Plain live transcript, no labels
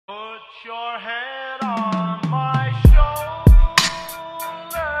your head on my shoulder.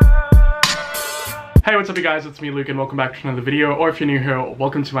 Hey, what's up you guys, it's me Luke and welcome back to another video, or if you're new here,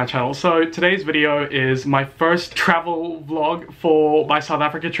 welcome to my channel. So today's video is my first travel vlog for my South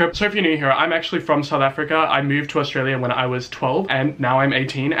Africa trip. So if you're new here, I'm actually from South Africa. I moved to Australia when I was 12 and now I'm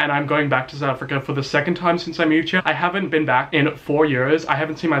 18 and I'm going back to South Africa for the second time since I moved here. I haven't been back in 4 years. I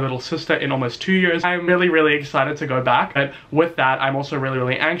haven't seen my little sister in almost 2 years. I'm really excited to go back, but with that I'm also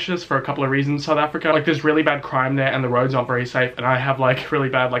really anxious for a couple of reasons. South Africa, like, there's really bad crime there and the roads aren't very safe, and I have like really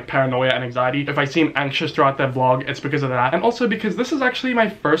bad like paranoia and anxiety. If I seem anxious throughout that vlog, it's because of that, and also because this is actually my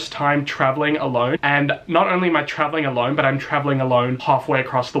first time traveling alone. And not only am I traveling alone, but I'm traveling alone halfway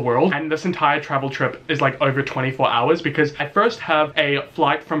across the world, and this entire travel trip is like over 24 hours because I first have a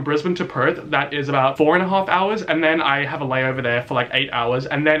flight from Brisbane to Perth that is about 4.5 hours, and then I have a layover there for like 8 hours,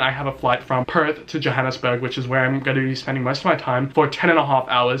 and then I have a flight from Perth to Johannesburg, which is where I'm going to be spending most of my time, for 10.5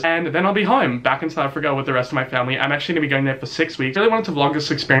 hours, and then I'll be home back in South Africa with the rest of my family. I'm actually going to be going there for 6 weeks. I really wanted to vlog this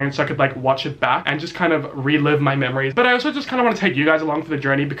experience so I could like watch it back and just kind of relive my memories, but I also just kind of want to take you guys along for the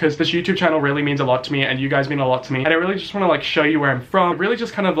journey because this YouTube channel really means a lot to me and you guys mean a lot to me, and I really just want to like show you where I'm from, really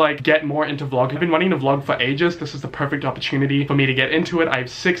just kind of like get more into vlogging. I've been wanting to vlog for ages. This is the perfect opportunity for me to get into it. I have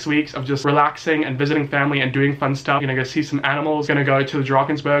 6 weeks of just relaxing and visiting family and doing fun stuff. Gonna go see some animals, gonna go to the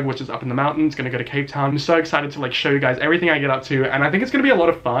Drakensberg, which is up in the mountains, gonna go to Cape Town. I'm so excited to like show you guys everything I get up to, and I think it's gonna be a lot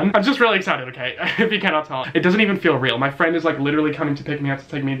of fun. I'm just really excited, okay? If you cannot tell. It doesn't even feel real. My friend is like literally coming to pick me up to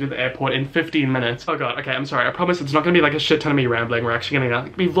take me to the airport in 15 minutes. Oh god, okay, I'm sorry. I promise it's not gonna be like a shit ton of me rambling. We're actually gonna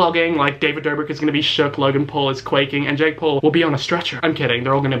be vlogging. Like, David Dobrik is gonna be shook, Logan Paul is quaking, and Jake Paul will be on a stretcher. I'm kidding,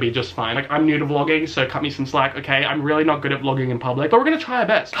 they're all gonna be just fine. Like, I'm new to vlogging, so cut me some slack, okay? I'm really not good at vlogging in public, but we're gonna try our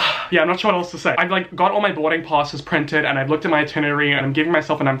best. Yeah, I'm not sure what else to say. I've like got all my boarding passes printed and I've looked at my itinerary and I'm giving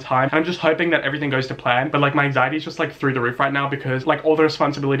myself enough time, and I'm just hoping that everything goes to plan. But like, my anxiety is just like through the roof right now because like all the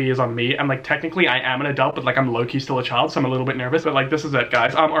responsibility is on me, and like technically I am an adult, but like I'm low-key still a child, so I'm a little bit nervous. But like, this is it,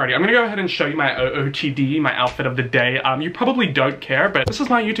 guys. Alrighty, I'm gonna go ahead and show you my OOTD, my outfit of the day. You probably don't care, but this is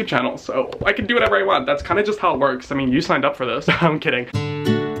my YouTube channel, so I can do whatever I want. That's kind of just how it works. I mean, you signed up for this. I'm kidding.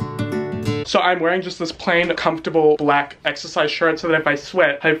 So I'm wearing just this plain, comfortable black exercise shirt so that if I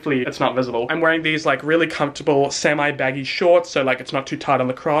sweat, hopefully it's not visible. I'm wearing these like really comfortable semi-baggy shorts so like it's not too tight on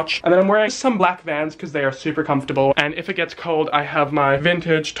the crotch. And then I'm wearing some black Vans because they are super comfortable. And if it gets cold, I have my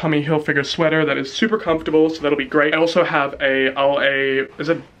vintage Tommy Hilfiger sweater that is super comfortable, so that'll be great. I also have is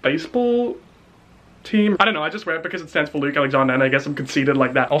it baseball team? I don't know, I just wear it because it stands for Luke Alexander and I guess I'm conceited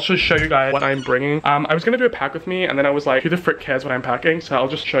like that. I'll just show you guys what I'm bringing. I was gonna do a pack with me and then I was like, who the frick cares what I'm packing? So I'll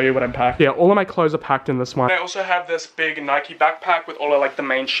just show you what I'm packing. Yeah, all of my clothes are packed in this one. I also have this big Nike backpack with all of like the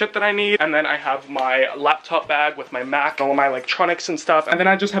main shit that I need, and then I have my laptop bag with my Mac, all of my electronics and stuff, and then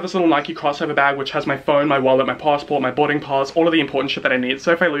I just have this little Nike crossover bag which has my phone, my wallet, my passport, my boarding pass, all of the important shit that I need.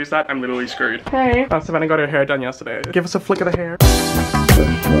 So if I lose that, I'm literally screwed. Hey, Savannah got her hair done yesterday. Give us a flick of the hair.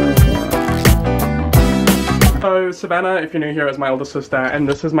 So Savannah, if you're new here, is my older sister, and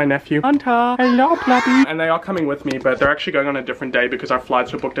this is my nephew Hunter. Hello, Pluppy. And they are coming with me, but they're actually going on a different day because our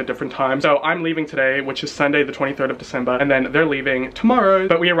flights were booked at different times. So I'm leaving today, which is Sunday the 23rd of December, and then they're leaving tomorrow,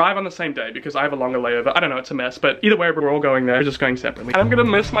 but we arrive on the same day because I have a longer layover. I don't know, it's a mess, but either way, we're all going there. We're just going separately. And I'm gonna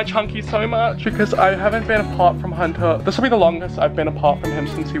miss my Chunky so much because I haven't been apart from Hunter. This will be the longest I've been apart from him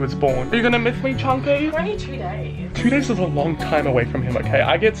since he was born. Are you gonna miss me, Chunky? Only 2 days. 2 days is a long time away from him, okay?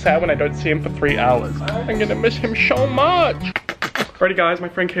 I get sad when I don't see him for 3 hours. I'm gonna miss him so much. Alrighty guys, my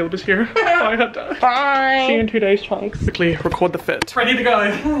friend Caleb is here. Bye Hunter. Bye. See you in 2 days, Chunks. Quickly record the fit. Ready to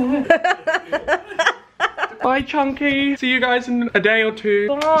go. Bye Chunky. See you guys in a day or two.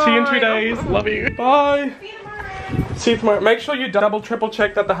 Bye. See you in 2 days. Love you. Bye. See you tomorrow. Make sure you double, triple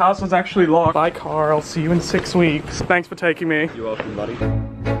check that the house is actually locked. Bye Carl. See you in 6 weeks. Thanks for taking me. You're welcome, buddy.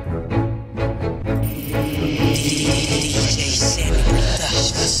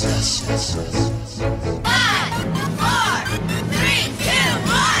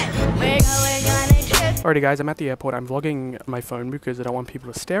 Alrighty guys, I'm at the airport. I'm vlogging my phone because I don't want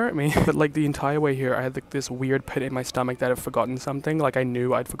people to stare at me. But like the entire way here, I had like this weird pit in my stomach that I'd forgotten something. Like I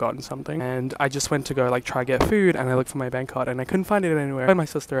knew I'd forgotten something. And I just went to go like try get food, and I looked for my bank card and I couldn't find it anywhere. I found my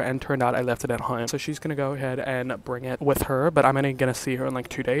sister, and turned out I left it at home. So she's gonna go ahead and bring it with her, but I'm only gonna see her in like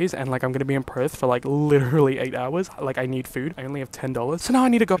 2 days, and like I'm gonna be in Perth for like literally 8 hours. Like I need food. I only have $10. So now I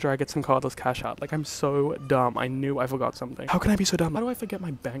need to go after I get some cardless cash out. Like I'm so dumb. I knew I forgot something. How can I be so dumb? How do I forget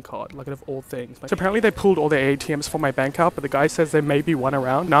my bank card? Like out of all things. Like, so apparently they pulled all the ATMs for my bank out, but the guy says there may be one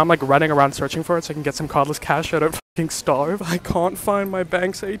around. Now I'm like running around searching for it so I can get some cardless cash out of starve. I can't find my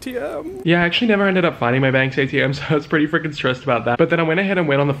bank's ATM. Yeah, I actually never ended up finding my bank's ATM, so I was pretty freaking stressed about that. But then I went ahead and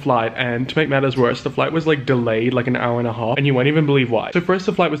went on the flight, and to make matters worse, the flight was like delayed like an hour and a half, and you won't even believe why. So first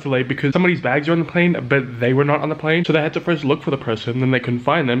the flight was delayed because somebody's bags were on the plane, but they were not on the plane, so they had to first look for the person, then they couldn't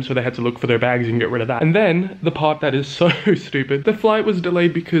find them, so they had to look for their bags and get rid of that. And then the part that is so stupid, the flight was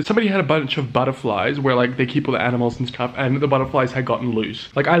delayed because somebody had a bunch of butterflies where like they keep all the animals and stuff, and the butterflies had gotten loose.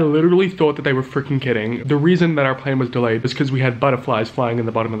 Like I literally thought that they were freaking kidding. The reason that our plane was delayed was because we had butterflies flying in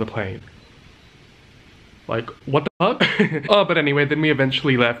the bottom of the plane. Like, what the fuck? Oh, but anyway, then we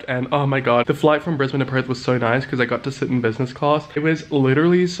eventually left, and oh my god, the flight from Brisbane to Perth was so nice because I got to sit in business class. It was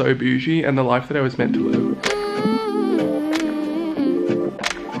literally so bougie and the life that I was meant to live.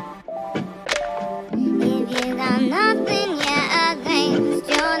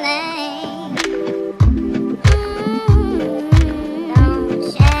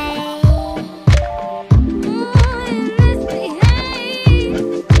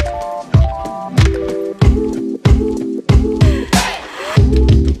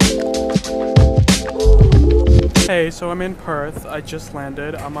 Hey, so I'm in Perth. I just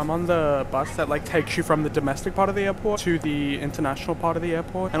landed. I'm on the bus that like takes you from the domestic part of the airport to the international part of the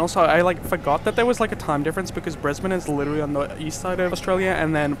airport. And also I like forgot that there was like a time difference because Brisbane is literally on the east side of Australia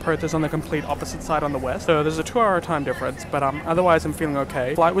and then Perth is on the complete opposite side on the west. So there's a 2-hour time difference, but otherwise I'm feeling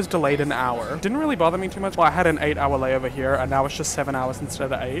okay. Flight was delayed an hour. Didn't really bother me too much. Well, I had an 8-hour layover here and now it's just 7 hours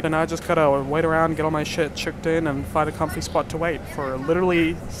instead of 8. And I just gotta wait around, get all my shit checked in and find a comfy spot to wait for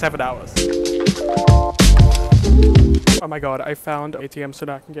literally 7 hours. Oh my god, I found ATM so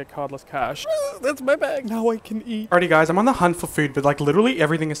now I can get cardless cash. That's my bag. Now I can eat. Alrighty guys, I'm on the hunt for food, but like literally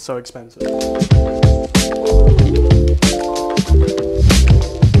everything is so expensive.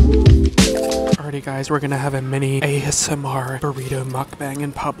 Alrighty guys, we're gonna have a mini ASMR burrito mukbang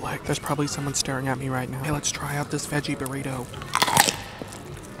in public. There's probably someone staring at me right now. Hey, let's try out this veggie burrito.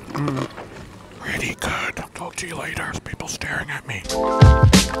 Pretty good. I'll talk to you later. There's people staring at me.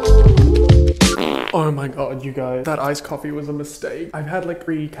 Oh my god, you guys. That iced coffee was a mistake. I've had like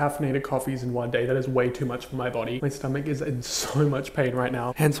 3 caffeinated coffees in one day. That is way too much for my body. My stomach is in so much pain right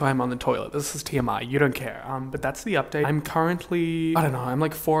now. Hence why I'm on the toilet. This is TMI. You don't care. But that's the update. I'm currently, I don't know, I'm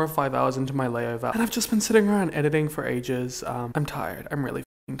like 4 or 5 hours into my layover. And I've just been sitting around editing for ages. I'm tired. I'm really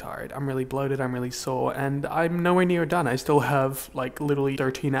tired. I'm really bloated, I'm really sore, and I'm nowhere near done. I still have like literally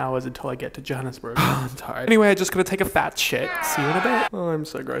 13 hours until I get to Johannesburg. I'm tired. Anyway, I just gotta take a fat shit. See you in a bit. Oh, I'm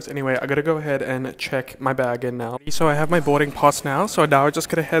so gross. Anyway, I gotta go ahead and check my bag in now. So I have my boarding pass now, so now I just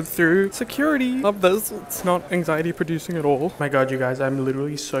gotta head through security. Love this. It's not anxiety producing at all. My god, you guys, I'm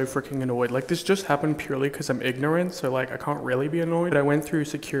literally so freaking annoyed. Like this just happened purely because I'm ignorant, so like I can't really be annoyed. But I went through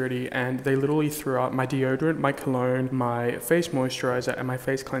security and they literally threw out my deodorant, my cologne, my face moisturizer, and my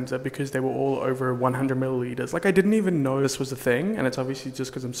face cleanser because they were all over 100 milliliters. Like I didn't even know this was a thing, and it's obviously just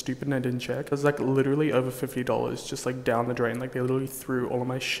because I'm stupid and I didn't check. It was like literally over $50 just like down the drain. Like they literally threw all of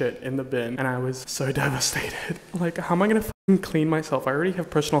my shit in the bin and I was so devastated. Like how am I gonna fucking clean myself? I already have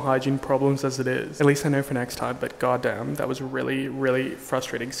personal hygiene problems as it is. At least I know for next time, but goddamn, that was really, really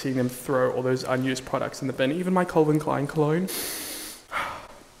frustrating seeing them throw all those unused products in the bin. Even my Calvin Klein cologne.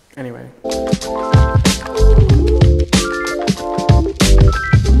 Anyway.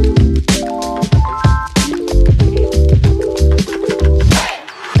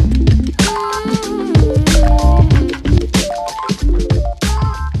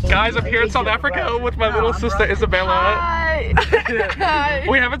 Guys, I'm here in South Africa with my little sister Isabella. Hi. Hi.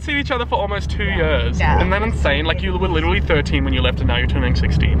 We haven't seen each other for almost 2 years. Yeah. Isn't that insane? Like you were literally 13 when you left and now you're turning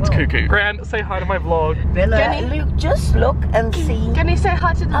 16. It's cuckoo. Grant, say hi to my vlog. Bella, Luke, just look and see. Can you say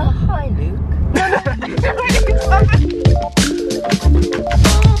hi to the... Oh, hi, Luke.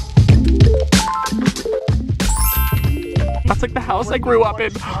 That's like the house I grew up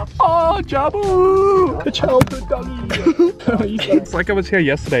in. Oh, Jabu! The childhood doggy. It's like I was here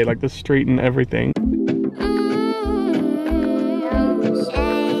yesterday, like the street and everything.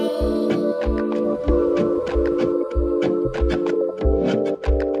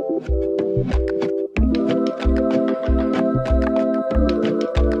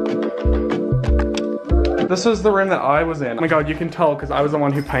 This is the room that I was in. Oh my god, you can tell because I was the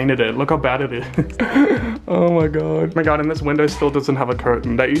one who painted it. Look how bad it is. Oh my god. Oh my god, and this window still doesn't have a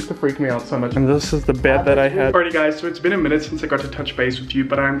curtain. That used to freak me out so much. And this is the bed that I had. Alrighty guys, so it's been a minute since I got to touch base with you,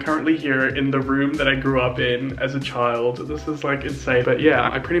 but I'm currently here in the room that I grew up in as a child. This is like insane. But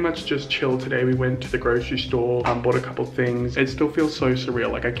yeah, I pretty much just chilled today. We went to the grocery store, bought a couple things. It still feels so surreal.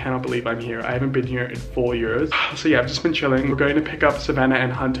 Like I cannot believe I'm here. I haven't been here in 4 years. So yeah, I've just been chilling. We're going to pick up Savannah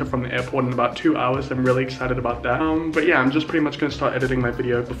and Hunter from the airport in about 2 hours. I'm really excited excited about that. But yeah, I'm just pretty much gonna start editing my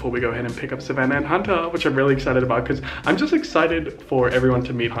video before we go ahead and pick up Savannah and Hunter, which I'm really excited about because I'm just excited for everyone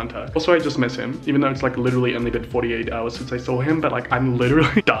to meet Hunter. Also, I just miss him, even though it's like literally only been 48 hours since I saw him, but like I'm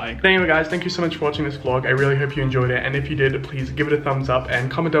literally dying. But anyway guys, thank you so much for watching this vlog. I really hope you enjoyed it, and if you did, please give it a thumbs up and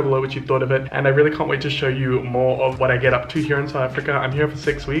comment down below what you thought of it. And I really can't wait to show you more of what I get up to here in South Africa. I'm here for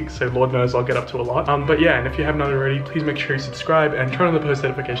 6 weeks, so Lord knows I'll get up to a lot. But yeah, and if you have not already, please make sure you subscribe and turn on the post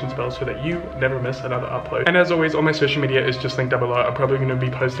notifications bell so that you never miss another upload. And as always, all my social media is just linked down below. I'm probably going to be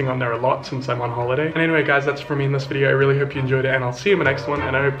posting on there a lot since I'm on holiday. And anyway guys, that's for me in this video. I really hope you enjoyed it, and I'll see you in the next one,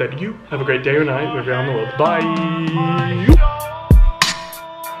 and I hope that you have a great day or night wherever you're on the world. Bye!